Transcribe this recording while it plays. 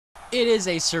It is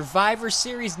a Survivor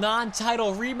Series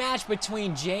non-title rematch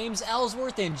between James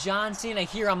Ellsworth and John Cena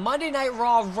here on Monday Night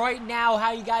Raw right now.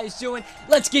 How you guys doing?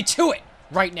 Let's get to it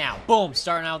right now. Boom,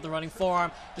 starting out with the running forearm.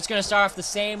 Just going to start off the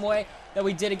same way that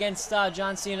we did against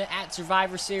John Cena at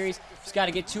Survivor Series. Just got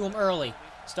to get to him early.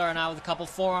 Starting out with a couple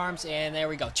forearms, and there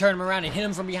we go. Turn him around and hit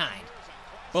him from behind.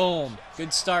 Boom.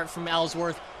 Good start from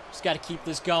Ellsworth. Just got to keep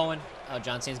this going. Oh,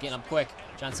 John Cena's getting up quick.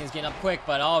 John Cena's getting up quick,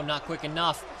 but oh, not quick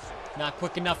enough. Not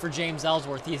quick enough for James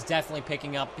Ellsworth. He is definitely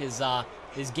picking up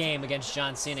his game against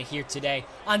John Cena here today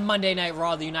on Monday Night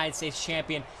Raw, the United States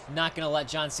Champion. Not going to let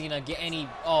John Cena get any,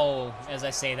 as I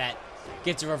say that,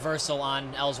 gets a reversal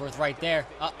on Ellsworth right there.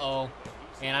 Uh-oh.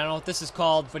 And I don't know what this is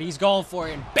called, but he's going for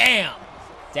it, and bam!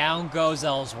 Down goes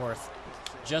Ellsworth.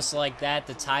 Just like that,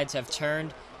 the tides have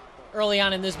turned. Early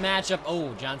on in this matchup,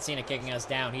 oh, John Cena kicking us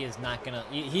down. He's not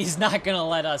gonna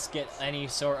let us get any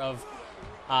sort of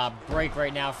break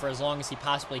right now for as long as he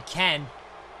possibly can.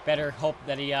 Better hope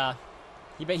that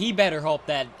he better hope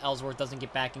that Ellsworth doesn't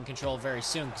get back in control very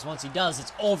soon, because once he does,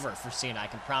 it's over for Cena. I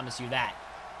can promise you that.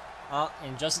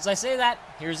 And just as I say that,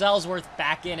 here's Ellsworth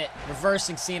back in it,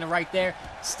 reversing Cena right there.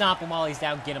 Stomp him while he's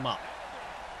down. Get him up.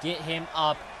 Get him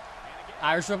up.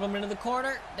 Irish whip him into the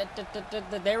corner.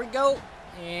 There we go.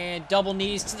 And double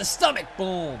knees to the stomach.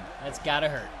 Boom. That's gotta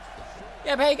hurt.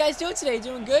 Yeah, but how you guys doing today?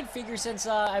 Doing good. Figure since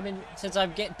I've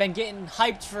been getting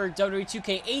hyped for WWE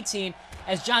 2K18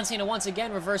 as John Cena once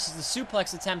again reverses the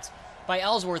suplex attempt by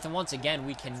Ellsworth, and once again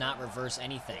we cannot reverse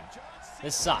anything.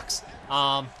 This sucks.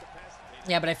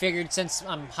 Yeah, but I figured since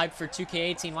I'm hyped for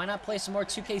 2K18, why not play some more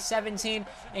 2K17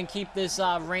 and keep this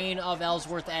reign of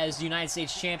Ellsworth as United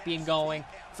States Champion going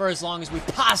for as long as we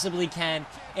possibly can,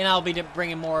 and I'll be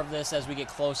bringing more of this as we get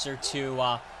closer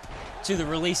to the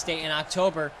release date in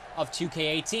October of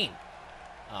 2K18.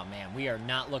 Oh man, we are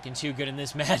not looking too good in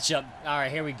this matchup. All right,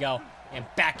 here we go, and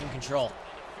back in control.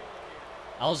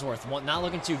 Ellsworth not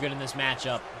looking too good in this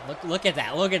matchup. Look at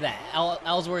that, look at that.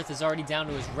 Ellsworth is already down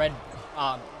to his red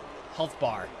health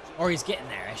bar, or he's getting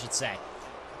there, I should say.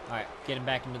 All right, get him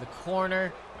back into the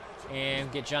corner,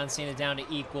 and get John Cena down to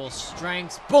equal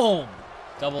strengths. Boom!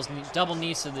 Double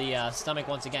knees to the stomach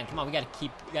once again. Come on, we gotta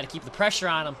keep the pressure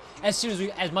on him as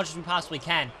much as we possibly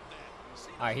can.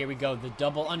 All right, here we go. The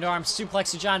double underarm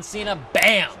suplex to John Cena.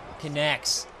 Bam!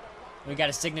 Connects. We got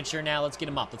a signature now. Let's get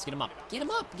him up. Let's get him up. Get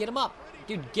him up. Get him up.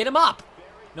 Dude, get him up.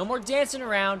 No more dancing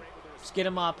around. Just get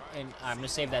him up, and I'm gonna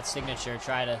save that signature.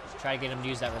 Try to get him to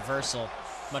use that reversal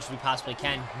as much as we possibly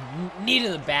can. Knee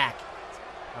to the back.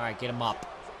 All right, get him up.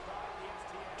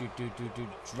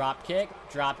 Drop kick.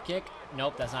 Drop kick.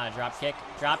 Nope, that's not a drop kick.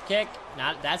 Drop kick.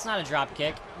 That's not a drop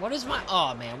kick. What is my?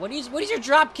 Oh man, what is your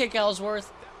drop kick,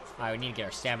 Ellsworth? All right, we need to get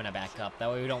our stamina back up.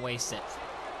 That way we don't waste it.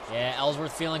 Yeah,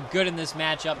 Ellsworth feeling good in this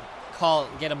matchup.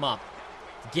 Get him up.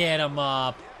 Get him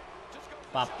up.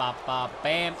 Bop, bop, bop,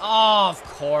 bam. Oh, of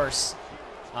course.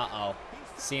 Uh-oh.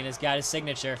 Cena's got his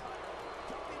signature.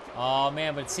 Oh,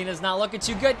 man, but Cena's not looking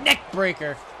too good. Neck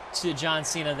breaker to John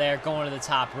Cena there, going to the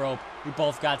top rope. We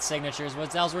both got signatures.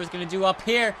 What's Ellsworth going to do up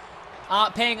here?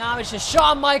 Paying homage to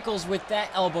Shawn Michaels with that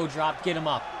elbow drop. Get him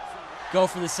up. Go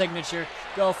for the signature.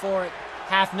 Go for it.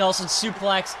 Half Nelson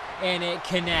suplex, and it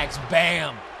connects.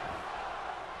 Bam.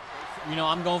 You know,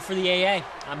 I'm going for the AA.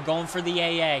 I'm going for the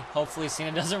AA. Hopefully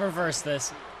Cena doesn't reverse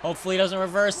this. Hopefully he doesn't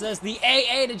reverse this. The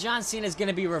AA to John Cena is going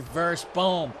to be reversed.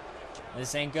 Boom.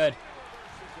 This ain't good.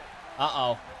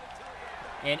 Uh-oh.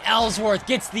 And Ellsworth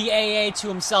gets the AA to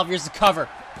himself. Here's the cover.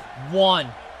 1.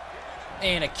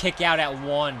 And a kick out at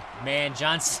 1. Man,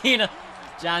 John Cena,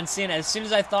 as soon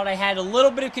as I thought I had a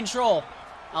little bit of control,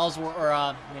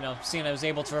 Ellsworth, Cena was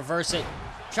able to reverse it.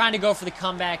 Trying to go for the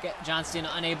comeback. John Cena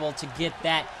unable to get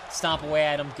that. Stomp away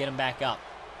at him. Get him back up.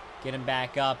 Get him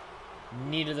back up.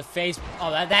 Knee to the face.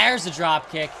 Oh, there's the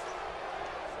drop kick.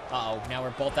 Uh-oh. Now we're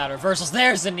both out of reversals.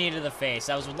 There's the knee to the face.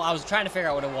 I was trying to figure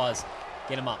out what it was.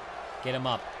 Get him up. Get him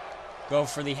up. Go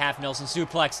for the half Nelson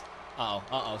suplex. Uh-oh.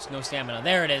 Uh-oh. No stamina.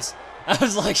 There it is. I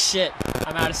was like, shit.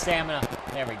 I'm out of stamina.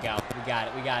 There we go. We got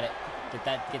it. We got it. Get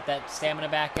that stamina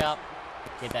back up.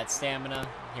 Get that stamina.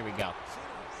 Here we go.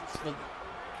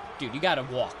 Dude, you gotta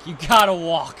walk. You gotta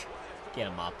walk. Get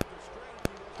him up.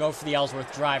 Go for the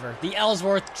Ellsworth driver. The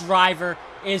Ellsworth driver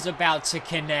is about to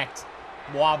connect.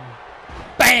 Wow.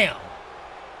 Bam!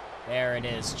 There it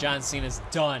is. John Cena's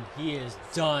done. He is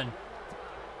done.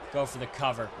 Go for the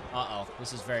cover. Uh-oh.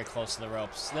 This is very close to the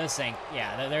ropes. This ain't...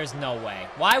 Yeah, there's no way.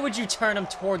 Why would you turn him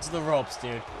towards the ropes,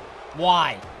 dude?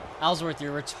 Why? Ellsworth,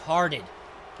 you're retarded.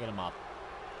 Get him up.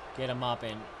 Get him up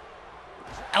and...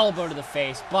 Elbow to the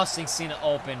face, busting Cena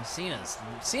open.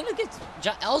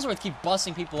 Ellsworth keeps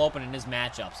busting people open in his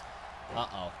matchups.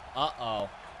 Uh-oh. Uh-oh.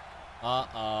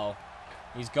 Uh-oh.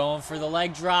 He's going for the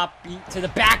leg drop to the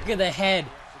back of the head.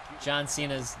 John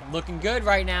Cena's looking good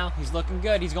right now. He's looking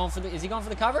good. He's going for the... Is he going for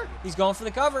the cover? He's going for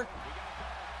the cover.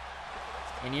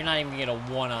 And you're not even going to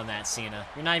get a 1 on that, Cena.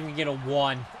 You're not even going to get a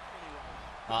 1.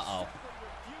 Uh-oh.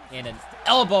 And an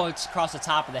elbow across the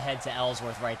top of the head to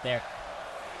Ellsworth right there.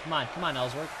 Come on,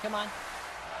 Ellsworth. Come on.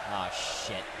 Oh,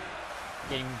 shit.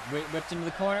 Getting whipped into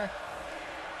the corner.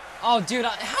 Oh, dude,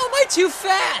 how am I too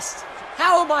fast?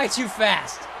 How am I too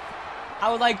fast?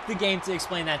 I would like the game to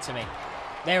explain that to me.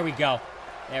 There we go.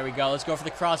 There we go. Let's go for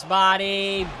the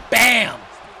crossbody. Bam!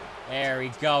 There we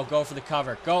go. Go for the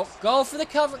cover. Go for the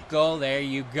cover. Go. There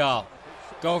you go.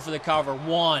 Go for the cover.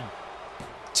 1,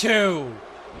 2,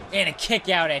 and a kick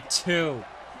out at 2.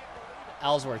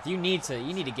 Ellsworth, you need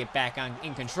to get back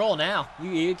in control now.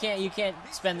 You can't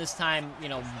spend this time, you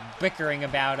know, bickering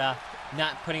about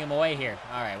not putting him away here.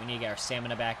 All right, we need to get our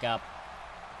stamina back up.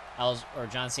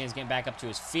 John Cena's getting back up to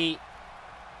his feet.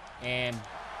 And,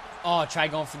 oh, try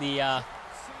going for the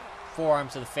forearm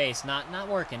to the face. Not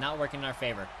working in our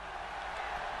favor.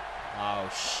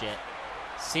 Oh, shit.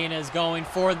 Cena's going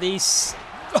for the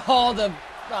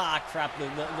crap,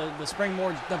 the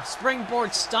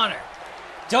springboard stunner.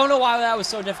 Don't know why that was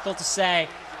so difficult to say,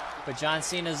 but John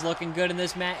Cena's looking good in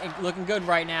this match, looking good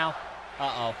right now.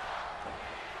 Uh-oh.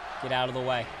 Get out of the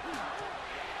way.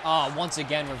 Oh, once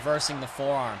again, reversing the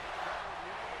forearm.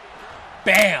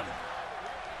 Bam!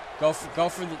 Go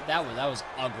for the, that was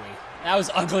ugly. That was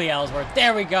ugly, Ellsworth.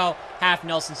 There we go. Half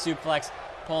Nelson suplex.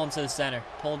 Pull him to the center.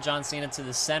 Pull John Cena to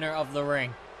the center of the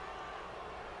ring.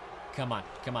 Come on.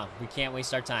 We can't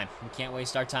waste our time. Here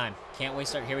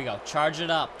we go. Charge it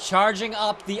up. Charging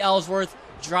up the Ellsworth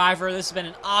driver. This has been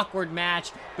an awkward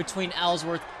match between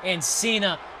Ellsworth and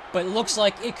Cena, but it looks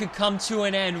like it could come to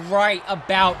an end right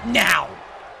about now.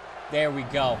 There we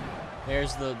go.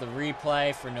 There's the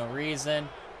replay for no reason.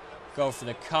 Go for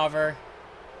the cover.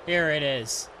 Here it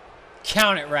is.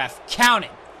 Count it, ref. Count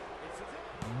it.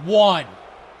 1,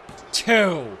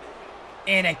 2,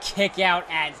 and a kick out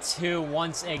at 2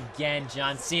 once again.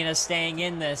 John Cena staying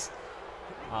in this.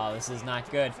 Oh, this is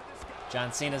not good.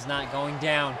 John Cena's not going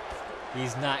down.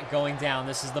 He's not going down.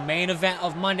 This is the main event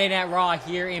of Monday Night Raw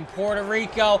here in Puerto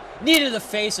Rico. Knee to the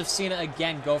face of Cena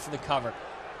again. Go for the cover.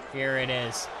 Here it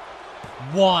is.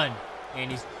 1.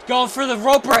 And he's going for the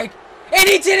rope break. And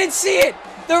he didn't see it.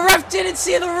 The ref didn't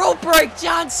see the rope break.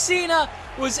 John Cena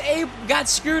got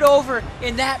screwed over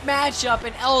in that matchup,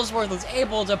 and Ellsworth was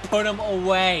able to put him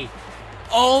away.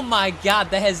 Oh my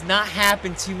God, that has not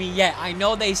happened to me yet. I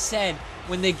know they said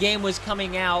when the game was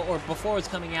coming out, or before it was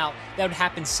coming out, that would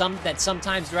happen that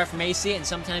sometimes the ref may see it and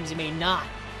sometimes he may not.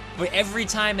 But every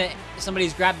time that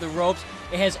somebody's grabbed the ropes,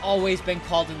 it has always been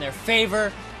called in their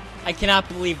favor. I cannot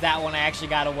believe that one I actually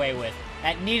got away with.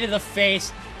 That knee to the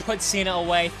face put Cena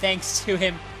away thanks to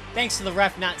the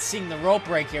ref not seeing the rope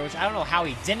break here, which I don't know how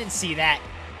he didn't see that,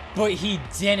 but he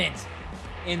didn't.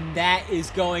 And that is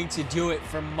going to do it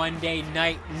for Monday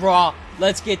Night Raw.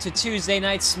 Let's get to Tuesday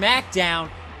Night SmackDown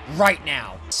right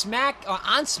now. On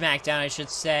SmackDown, I should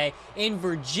say, in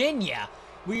Virginia,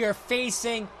 we are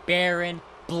facing Baron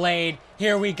Blade.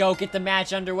 Here we go, get the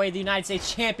match underway. The United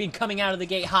States Champion coming out of the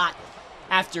gate hot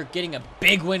after getting a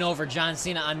big win over John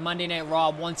Cena on Monday Night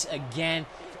Raw once again.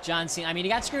 John Cena, I mean, he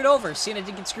got screwed over. Cena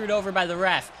did get screwed over by the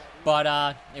ref, but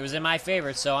it was in my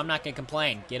favor, so I'm not going to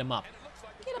complain. Get him up.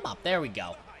 Get him up. There we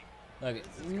go. Look,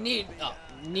 knee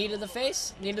to the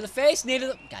face. Knee to the face. Knee to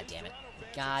the... God damn it.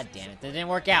 God damn it. That didn't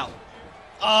work out.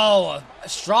 Oh, a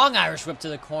strong Irish whip to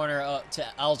the corner to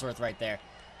Ellsworth right there.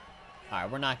 All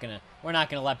right, we're not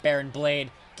gonna let Baron Blade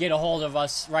get a hold of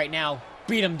us right now.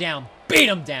 Beat him down. Beat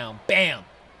him down. Bam.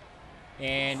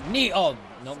 And knee. Oh,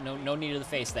 no knee to the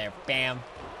face there. Bam.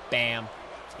 Bam.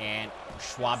 And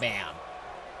schwabam.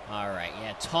 All right,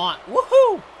 yeah, taunt.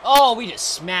 Woohoo! Oh, we just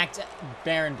smacked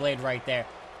Baron Blade right there.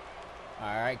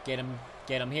 All right, get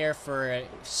him here for a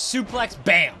suplex.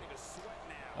 Bam.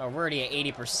 Oh, we're already at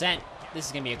 80%. This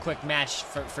is gonna be a quick match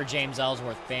for James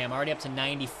Ellsworth. Bam. Already up to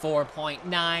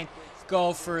 94.9.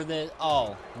 Go for the...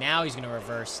 Oh, now he's gonna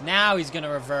reverse. Now he's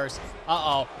gonna reverse.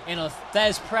 Uh-oh. And a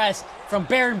Thez press from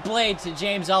Baron Blade to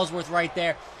James Ellsworth right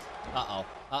there. Uh-oh.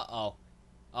 Uh-oh.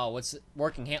 Oh, what's it?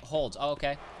 Working hand holds. Oh,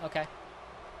 okay. Okay.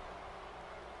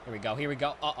 Here we go. Here we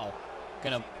go. Uh-oh.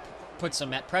 Gonna put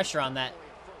some pressure on that.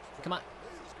 Come on.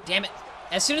 Damn it.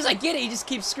 As soon as I get it, he just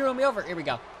keeps screwing me over. Here we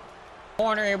go.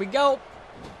 Corner. Here we go.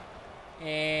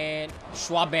 And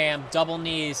schwabam. Double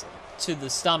knees to the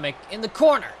stomach in the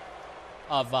corner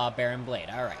of Baron Blade.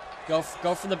 All right. Go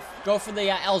for the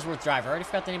Ellsworth driver. I already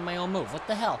forgot the name of my own move. What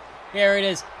the hell? Here it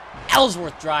is.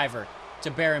 Ellsworth driver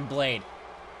to Baron Blade.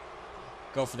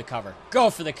 Go for the cover. Go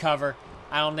for the cover.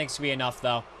 I don't think it's going to be enough,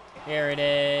 though. Here it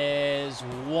is.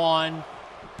 1,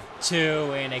 2,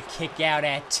 and a kick out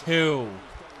at 2.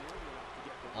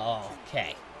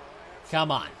 Okay.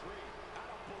 Come on.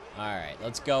 All right,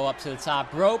 let's go up to the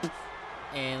top rope,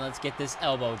 and let's get this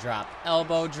elbow drop.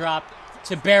 Elbow drop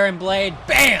to Baron Blade.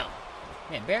 Bam!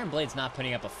 Man, Baron Blade's not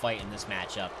putting up a fight in this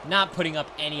matchup. Not putting up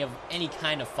any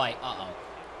kind of fight. Uh-oh.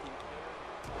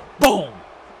 Boom!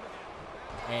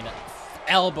 And a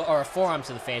elbow, or a forearm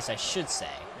to the face, I should say.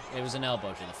 It was an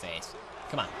elbow to the face.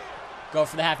 Come on. Go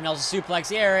for the half Nelson suplex.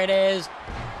 Here it is.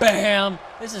 Bam!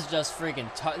 This is just freaking,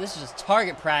 this is just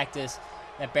target practice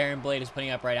that Baron Blade is putting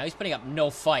up right now. He's putting up no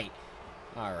fight.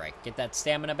 All right, get that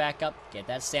stamina back up. Get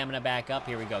that stamina back up.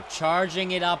 Here we go.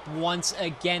 Charging it up once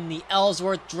again. The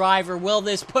Ellsworth driver. Will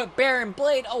this put Baron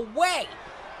Blade away?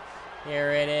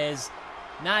 Here it is.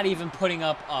 Not even putting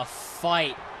up a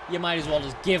fight. You might as well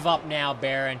just give up now,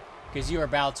 Baron, because you're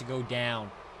about to go down.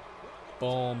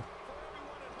 Boom.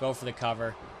 Go for the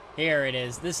cover. Here it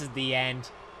is. This is the end.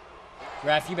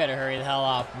 Ref, you better hurry the hell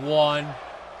up. 1,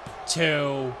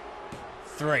 2,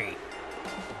 3.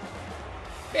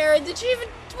 Baron, did you even...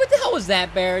 What the hell was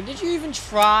that, Baron? Did you even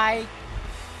try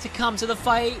to come to the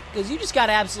fight? Because you just got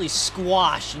absolutely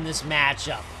squashed in this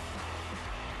matchup.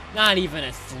 Not even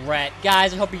a threat.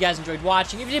 Guys, I hope you guys enjoyed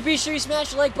watching. If you did, be sure you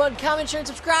smash the like button, comment, share, and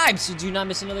subscribe so you do not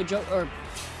miss another Joe... Or...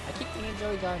 I keep thinking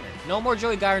Joey Gardner. No more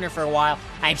Joey Gardner for a while.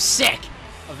 I'm sick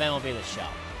of MLB The Show.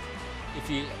 If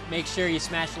you make sure you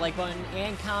smash the like button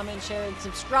and comment, share, and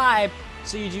subscribe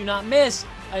so you do not miss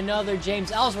another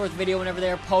James Ellsworth video whenever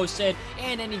they are posted,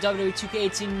 and any WWE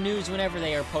 2K18 news whenever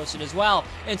they are posted as well.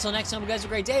 Until next time, you guys have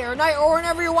a great day or night or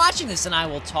whenever you're watching this, and I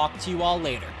will talk to you all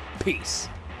later. Peace.